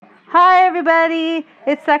Hi, everybody.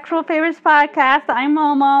 It's Sexual Favors Podcast. I'm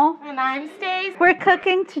Momo. And I'm Stace. We're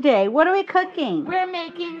cooking today. What are we cooking? We're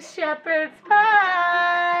making shepherd's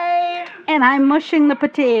pie. And I'm mushing the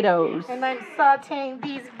potatoes. And I'm sauteing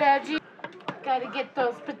these veggies. Gotta get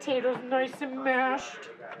those potatoes nice and mashed.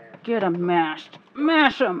 Get them mashed.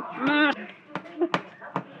 Mash them. Mash.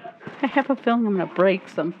 I have a feeling I'm going to break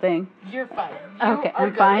something. You're fine. Okay,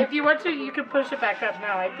 I'm fine. If you want to, you can push it back up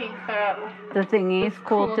now. I think the thingy's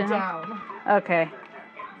cooled down. Okay.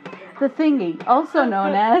 The thingy, also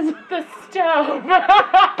known as the stove.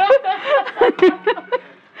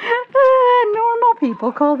 Normal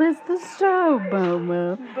people call this the stove,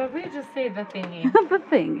 Momo. But we just say the thingy. The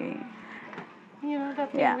thingy. You know,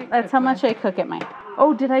 that thing Yeah, that's how much I cook at my...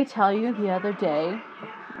 Oh, did I tell you the other day?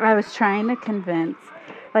 I was trying to convince...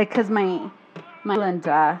 because my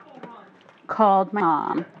Linda called my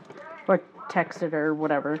mom or texted her or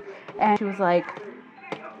whatever, and she was like,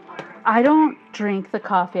 I don't drink the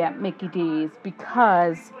coffee at Mickey D's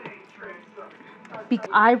because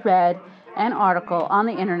I read an article on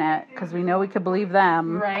the internet, because we know we could believe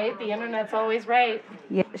them. Right, the internet's always right.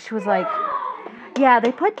 Yeah, she was like, yeah,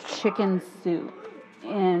 they put chicken soup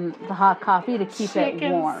in the hot coffee to keep it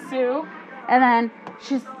warm. Chicken soup? And then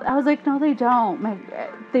I was like, no, they don't.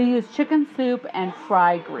 They use chicken soup and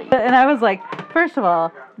fry grease. And I was like, first of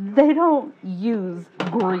all, they don't use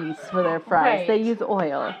grease for their fries. Right. They use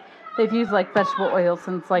oil. They've used vegetable oil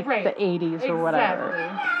since the 80s or whatever.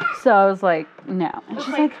 Exactly. So I was like, no. And It's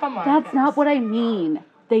she's like, like, come on, that's guys. not what I mean.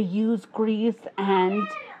 They use grease and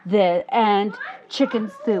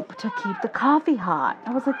chicken soup to keep the coffee hot.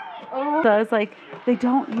 I was like, Oh. so I was like, they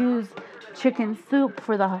don't use chicken soup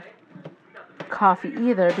for the coffee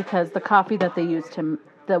either, because the coffee that they use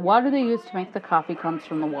the water they use to make the coffee comes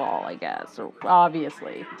from the wall, I guess. So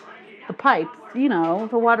obviously, the pipes, the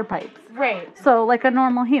water pipes. Right. So like a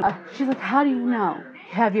normal human. She's like, how do you know?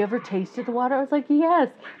 Have you ever tasted the water? I was like, yes,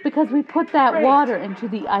 because we put that water into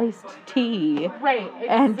the iced tea. Right, exactly.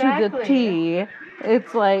 And to the tea.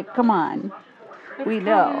 It's like, come on. It's we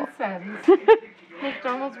know. common sense.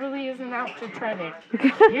 McDonald's really isn't out to try to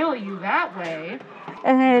kill you that way.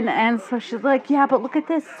 And so she's like, yeah, but look at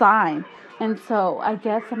this sign. And so I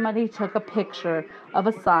guess somebody took a picture of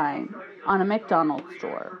a sign on a McDonald's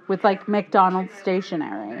store with McDonald's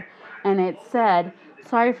stationery. And it said,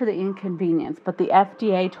 sorry for the inconvenience, but the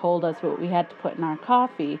FDA told us what we had to put in our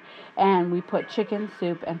coffee. And we put chicken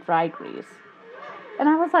soup and fry grease. And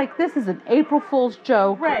I was like, this is an April Fool's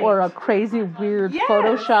joke or a crazy, weird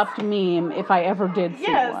photoshopped meme if I ever did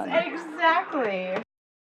see one. Yes, exactly.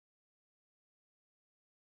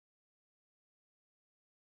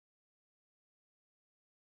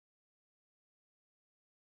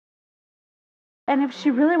 And if she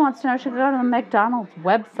really wants to know, she could go to the McDonald's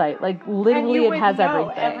website. Literally, it has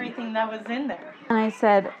everything that was in there. And I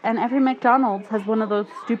said, and every McDonald's has one of those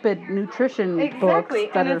stupid nutrition books. Exactly,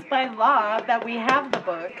 and it's by law that we have the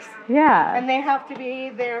books. Yeah. And they have to be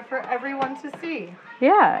there for everyone to see.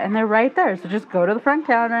 Yeah, and they're right there. So just go to the front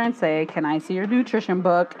counter and say, can I see your nutrition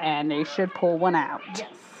book? And they should pull one out. Yes,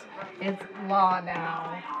 it's law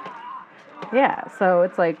now. Yeah, so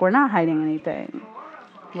it's like, we're not hiding anything.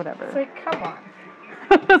 Whatever. It's like, come on.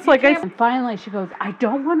 It's like, and finally she goes, I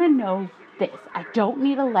don't want to know this. I don't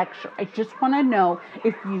need a lecture. I just want to know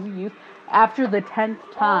if you use, after the 10th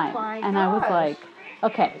time. And I was like,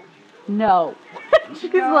 okay, no.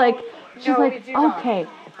 She's like, okay,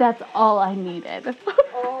 that's all I needed.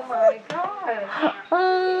 Oh my God.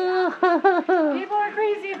 People are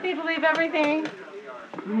crazy if they believe everything.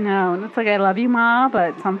 No, and it's like, I love you, Ma,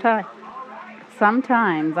 but sometimes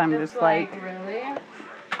I'm just like, really?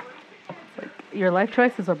 Your life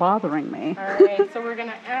choices are bothering me. Alright, so we're going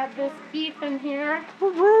to add this beef in here.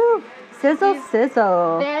 Woo! Sizzle,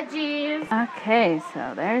 sizzle. Veggies. Okay,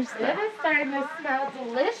 so there's It is starting to smell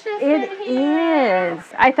delicious It in here. is.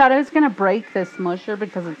 I thought I was going to break this smusher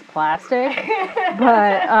because it's plastic.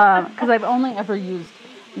 But, because I've only ever used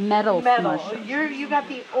metal smusher. You got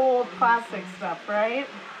the old plastic stuff, right?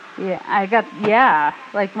 Yeah,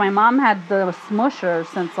 my mom had the smusher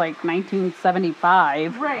since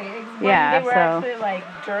 1975. Right. Yeah, they were actually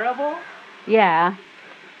durable. Yeah.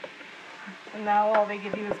 And now all they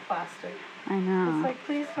give you is plastic. I know. It's like,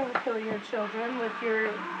 please don't kill your children with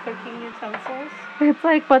your cooking utensils.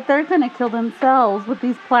 It's but they're going to kill themselves with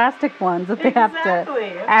these plastic ones that they have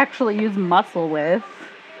to actually use muscle with.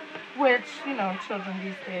 Which, children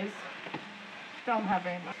these days don't have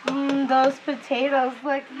very much. Those potatoes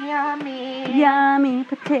look yummy. Yummy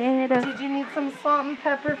potatoes. Did you need some salt and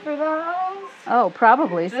pepper for those? Oh,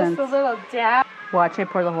 probably. Just a little dab. Watch, I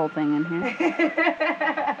pour the whole thing in here.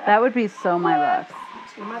 That would be so my luck.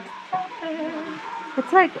 Too much pepper.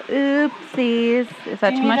 It's like, oopsies. Is that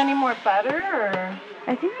Do too you need much? any more butter or?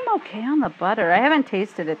 I think I'm okay on the butter. I haven't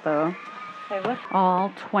tasted it though. Okay, look.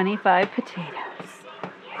 All 25 potatoes.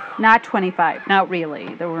 Not 25. Not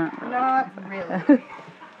really. There weren't really. Not really.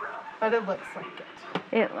 But it looks like it.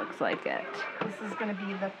 It looks like it. This is gonna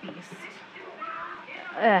be the feast.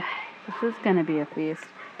 This is gonna be a feast.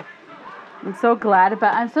 I'm so excited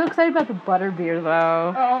about the butter beer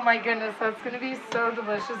though. Oh my goodness, that's gonna be so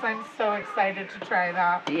delicious. I'm so excited to try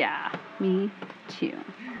that. Yeah, me too.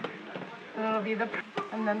 And it'll be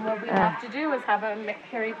and then what we have to do is have a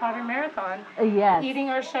Harry Potter marathon. Yes. Eating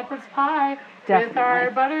our shepherd's pie with Definitely.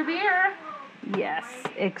 our butter beer. Yes.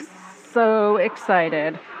 So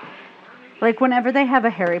excited. Like whenever they have a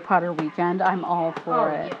Harry Potter weekend, I'm all for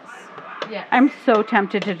it. Yes. Yes. I'm so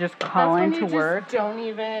tempted to just call That's when into you work. just don't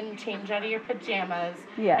even change out of your pajamas.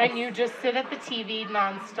 Yes. And you just sit at the TV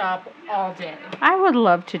nonstop all day. I would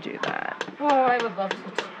love to do that. Oh, I would love to.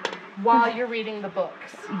 While you're reading the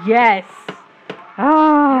books. Yes.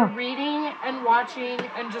 Oh. You're reading and watching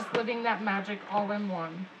and just living that magic all in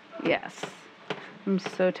one. Yes. I'm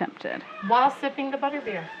so tempted. While sipping the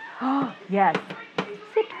butterbeer. Oh, yes.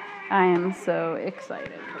 I am so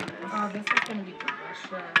excited for this. Oh, this is going to be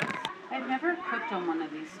delicious. I've never cooked on one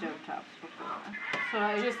of these stovetops before. So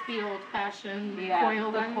I Just the old-fashioned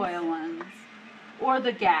coil coil ones. coil ones. Or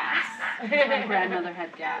the gas. My grandmother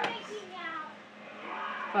had gas.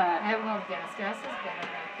 But I love gas. Gas is better,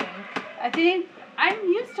 I think I'm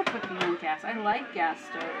used to cooking on gas. I like gas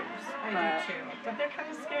stoves. I But do too. But they're kind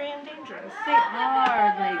of scary and dangerous. they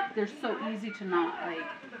are, like, they're so easy to not, like,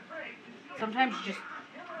 sometimes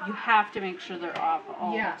you have to make sure they're off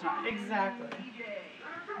all the time. Exactly.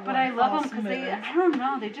 But I love them because I don't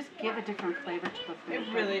know, they just give a different flavor to the food.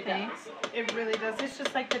 It really don't you does. It really does. It's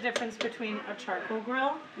just like the difference between a charcoal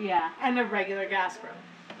grill think? Yeah, and a regular gas grill.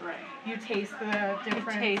 right. You taste the You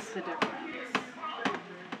difference. taste the difference.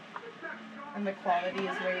 And the quality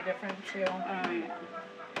is way different too. Oh, yeah.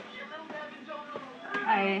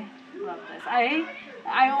 I love this.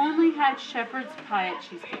 I only had shepherd's pie at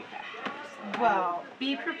Cheesecake Factory. So Well,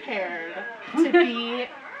 be prepared to be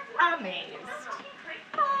amazed.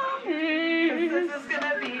 'Cause this is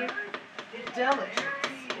gonna be delicious.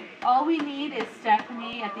 all we need is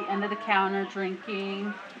Stephanie at the end of the counter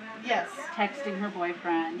drinking, Yes. texting her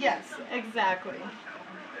boyfriend. Yes, exactly.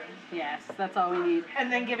 Yes, that's all we need.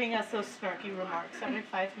 And then giving us those snarky remarks every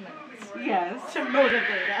 5 minutes Yes. to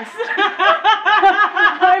motivate us.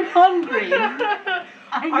 I'm hungry.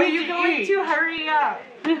 Are you going to hurry up?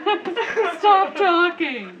 Stop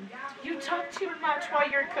talking. You talk too much while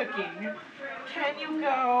you're cooking. Can you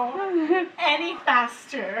go any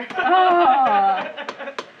faster? Oh.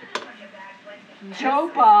 Joe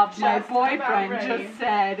Bob, my Just about boyfriend, ready. just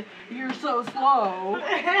said, "You're so slow."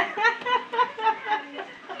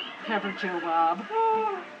 Never Joe Bob.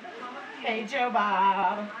 Hey, Joe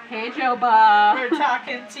Bob. Hey, Joe Bob. We're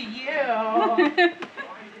talking to you.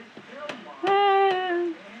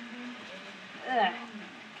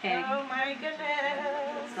 Okay. Oh my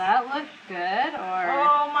goodness. Does that look good or?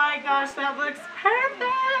 Oh my gosh, that looks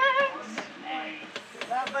perfect. Nice.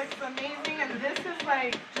 That looks amazing, and this is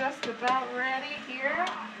like just about ready here.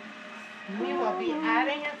 We will be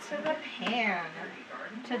adding it to the pan.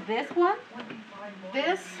 To this one?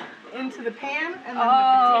 This into the pan, and then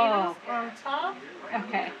Oh. the potatoes on top.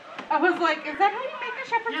 Okay. I was like, is that how you make a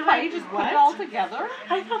shepherd's You're pie? like, You just put what? it all together?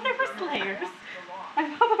 I thought there was layers. I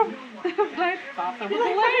thought there was a You're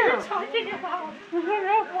like, what are layer. you talking about? I don't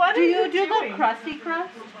know. What do are you you do doing? the crusty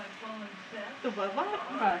crust? The what?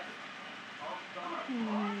 Crust.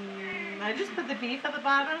 I just put the beef at the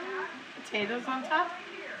bottom, potatoes on top,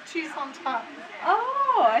 cheese on top.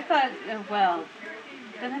 Oh, I thought, well,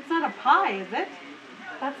 then it's not a pie, is it?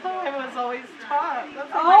 That's how I was always taught.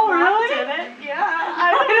 That's how Oh, my mom really? did it. Yeah.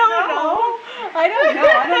 I don't know. I don't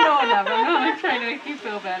know enough. I'm not trying to make you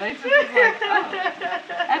feel bad. I just was like,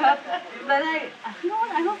 oh. I thought, then you know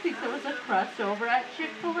what? I don't think there was a crust over at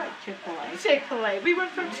Chick-fil-A. Chick-fil-A. We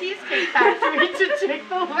went from Cheesecake Factory to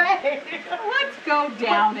Chick-fil-A. Let's go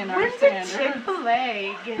down in our When did standards.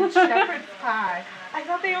 Chick-fil-A get shepherd's pie? I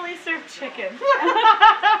thought they only served chicken.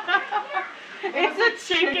 It was a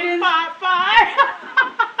chicken pot pie.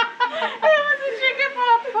 It was a chicken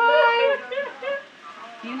pot pie.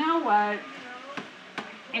 You know what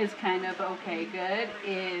is kind of okay good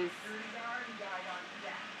is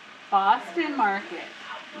Boston Market.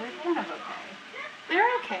 They're kind of okay.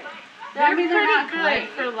 They're okay. I mean, they're pretty not good great.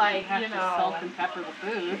 for like, you have you to know. salt and pepper the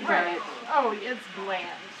food, Right. but Oh, it's bland.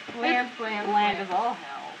 Bland. bland as all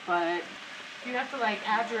hell. But You have to like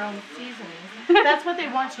add your own seasonings. That's what they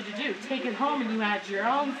want you to do. Take it home and you add your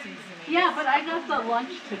own seasonings. Yeah, but I got the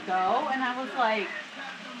lunch to go, and I was like,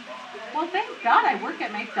 well, thank God I work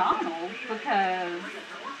at McDonald's because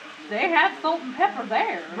they have salt and pepper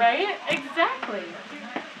there. Right? Exactly.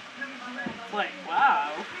 It's like,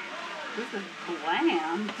 wow, this is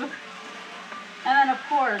bland. And then, of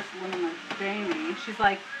course, when Jamie, she's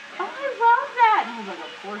like, oh, I love that. And I was like,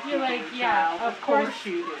 of course You're you like, do, yeah, child. Of course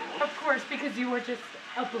you do. Of course, because you were just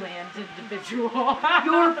a bland individual.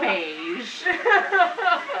 You're beige.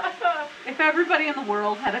 If everybody in the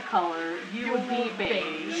world had a color, you would be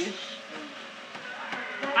beige.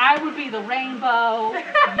 I would be the rainbow.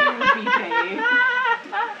 You would be beige.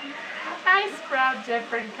 I sprout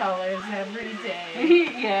different colors every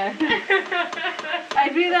day. Yeah. I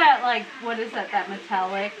do that, like, what is that? That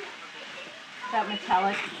metallic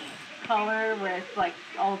color where it's like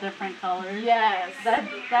all different colors. Yes. That's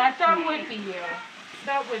That me. would be you.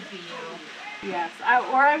 That would be you. Yes.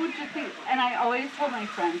 I would just be, and I always told my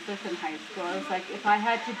friends this in high school. I was like, if I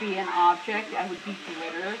had to be an object, I would be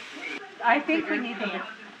glitter. I think we need to.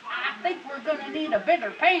 I think we're gonna need a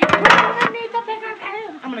bigger pan. We're gonna need a bigger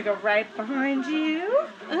pan. I'm gonna go right behind you.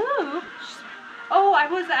 Ooh. Oh, I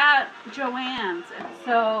was at Joann's, and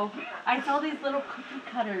so I saw these little cookie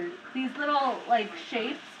cutters, these little like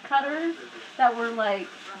shapes cutters that were like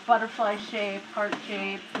butterfly shaped, heart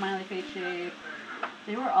shaped, smiley face shaped.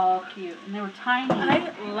 They were all cute, and they were tiny. I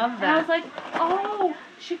love And I was that. like, oh,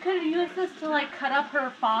 she could have used this to like cut up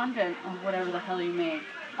her fondant or whatever the hell you make.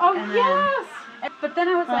 Oh, And then- yes. But then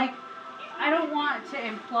I was Huh? like, I don't want to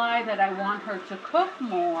imply that I want her to cook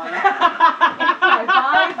more if I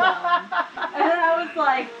buy them. And then I was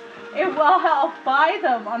like, it will help buy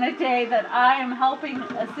them on a day that I am helping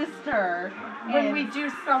assist her When in we do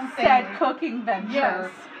something. said cooking venture.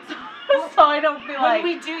 Yes. So I don't feel like.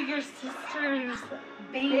 When we do your sister's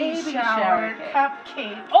Baby baby shower shower cake.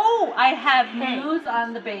 cupcake. Oh, I have Hey. news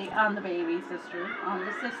on the baby sister, on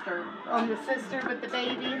the sister, On the sister with the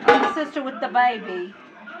baby. on the sister with the baby.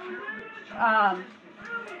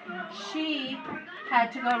 She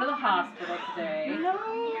had to go to the hospital today. No.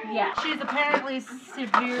 Yeah, she's apparently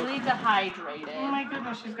severely dehydrated. Oh my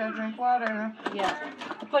goodness, she's gotta drink water. Yeah,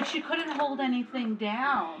 but she couldn't hold anything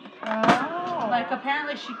down. Oh. Like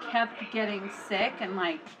apparently she kept getting sick and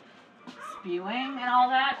like spewing and all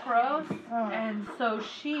that gross. Oh. And so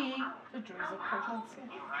she, The joys of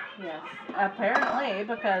pregnancy. yes, apparently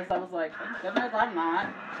because I was like, thank goodness I'm not.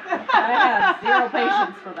 I have zero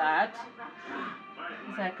patience for that.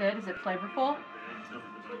 Is that good? Is it flavorful?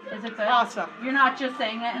 Is it good? Awesome. You're not just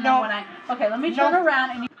saying it and No. then when okay, let me turn No. around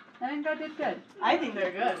and I think I did good. I think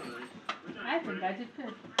they're good. I think I did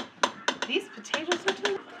good. These potatoes are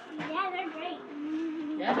too. Yeah, they're great.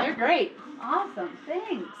 Yeah, they're great. Awesome.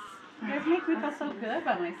 Thanks. You guys make me feel so good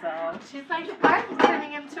by myself. She's like, I'm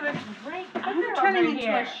turning into a great I'm cooker turning over into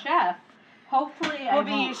here. a chef. Hopefully I We'll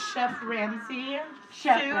be won't. Chef Ramsay.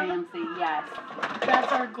 Chef soon. Ramsay, yes.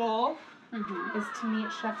 That's our goal, Mm-hmm. is to meet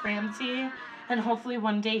Chef Ramsay. And hopefully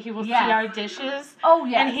one day he will Yes. see our dishes. Oh,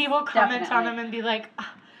 yes. And he will comment on definitely. them and be like,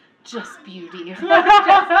 "Ah, just beauty. Just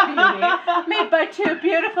beauty. Made by two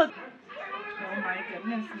beautiful. Oh my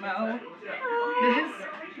goodness, Mo.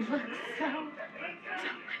 This looks so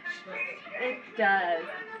It does.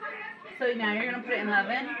 So now you're gonna put it in the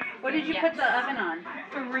oven. What did you put the oven on?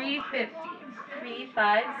 350.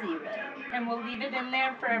 350. And we'll leave it in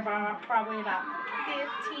there for probably about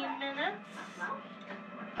 15 minutes.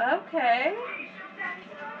 Okay.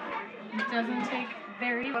 It doesn't take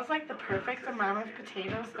very. It was like the perfect amount of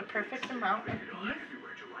potatoes, the perfect amount of beef.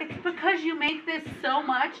 It's because you make this so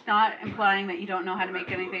much, not implying that you don't know how to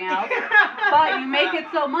make anything else, but you make it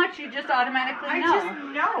so much you just automatically I know. just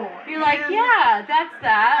know. You're like, And yeah, that's I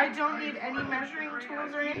that. don't need any measuring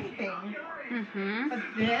tools or anything. Mm-hmm. But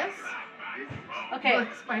this Okay.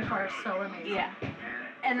 looks by far so amazing. Yeah.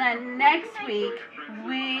 And then next week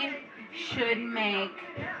we should make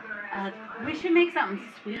something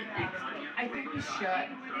sweet next week. I think we should.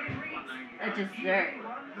 A dessert.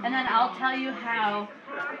 And then I'll tell you how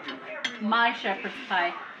my shepherd's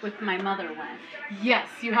pie with my mother went. Yes,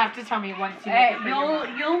 you have to tell me once you Hey, make it for your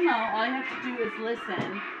mom. you'll know. All you have to do is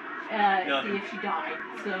listen. See if she died.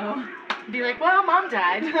 So Be like, well, mom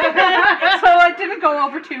died. so it didn't go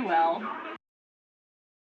over too well.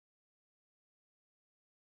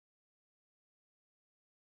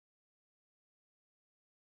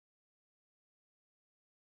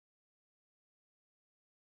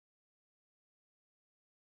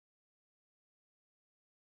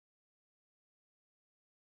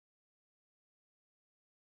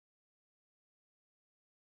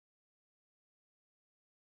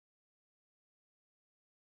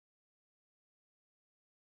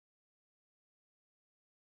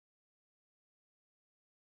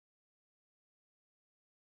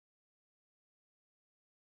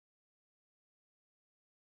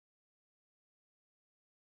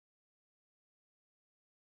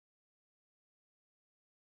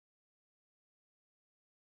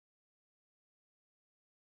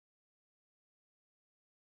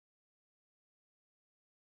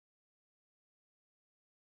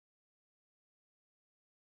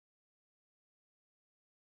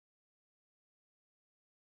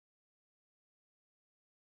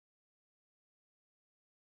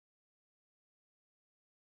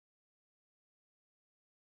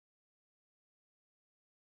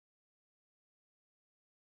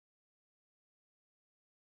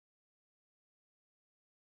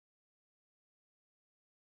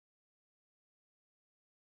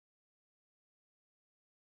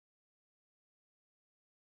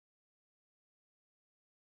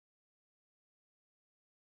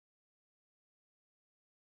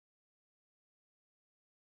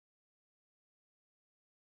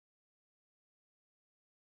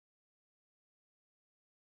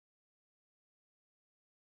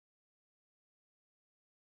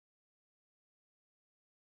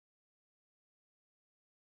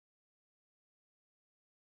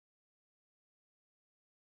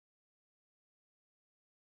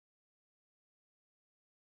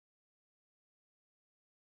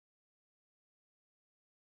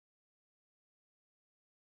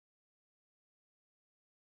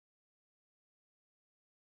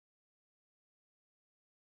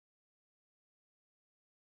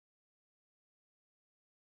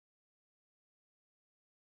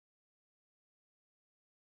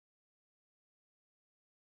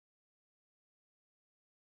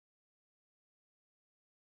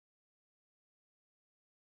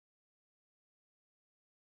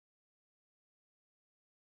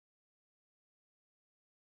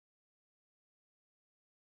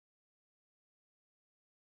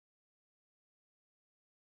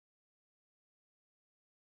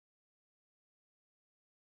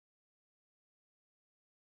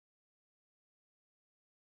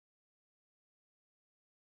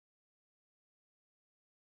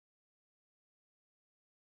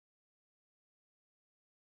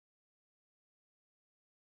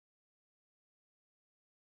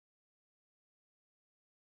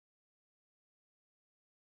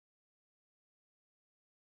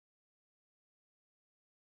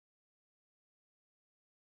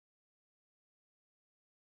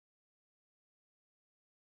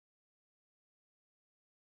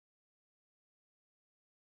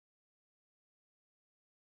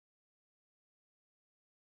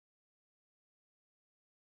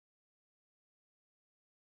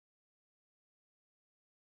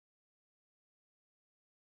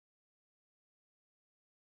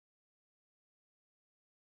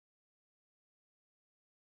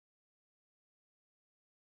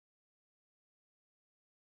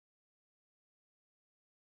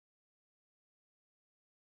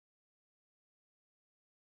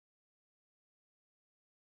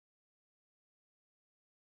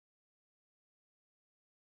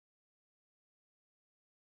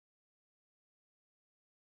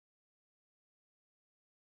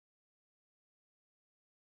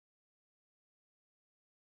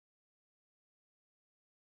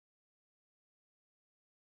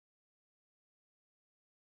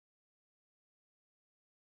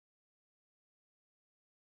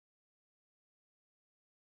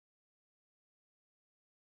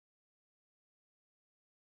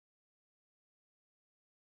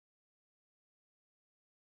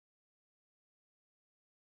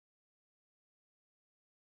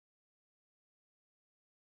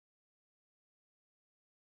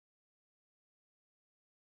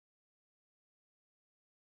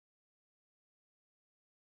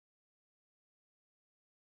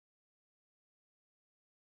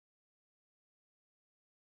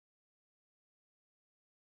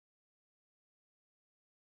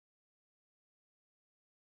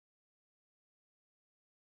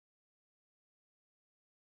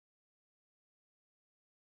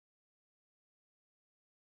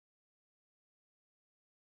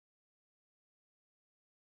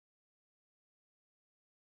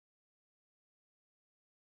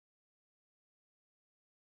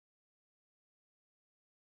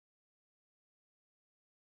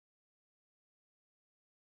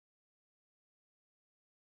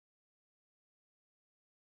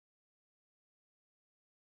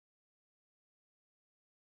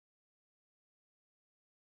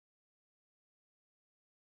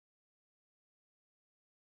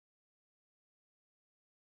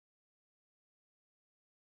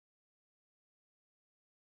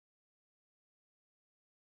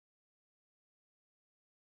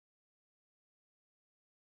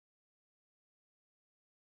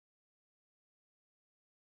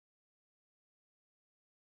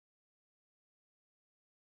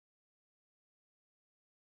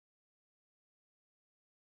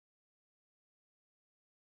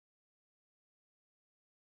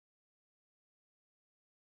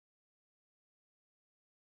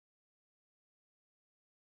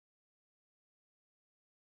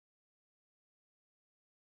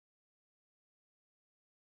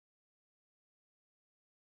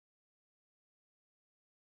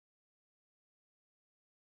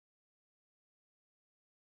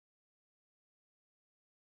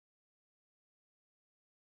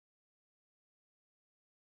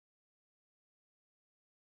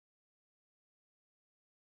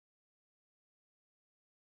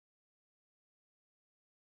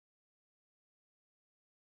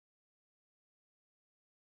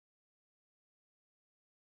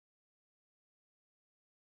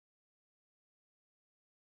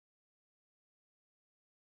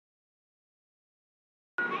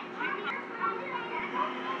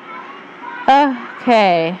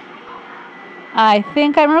 Okay. I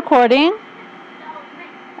think I'm recording.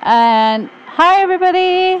 And hi,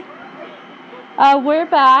 everybody. We're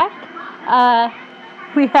back.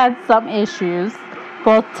 We had some issues,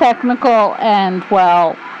 both technical and,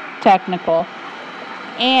 technical.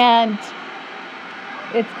 And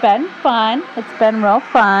it's been fun. It's been real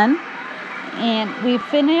fun. And we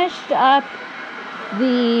finished up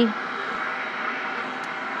the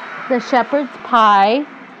shepherd's pie.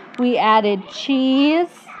 We added cheese.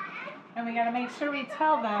 And we gotta make sure we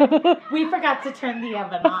tell them we forgot to turn the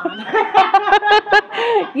oven on.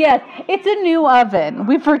 Yes, it's a new oven.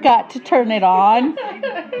 We forgot to turn it on.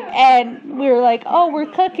 And we were like, oh,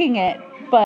 we're cooking it.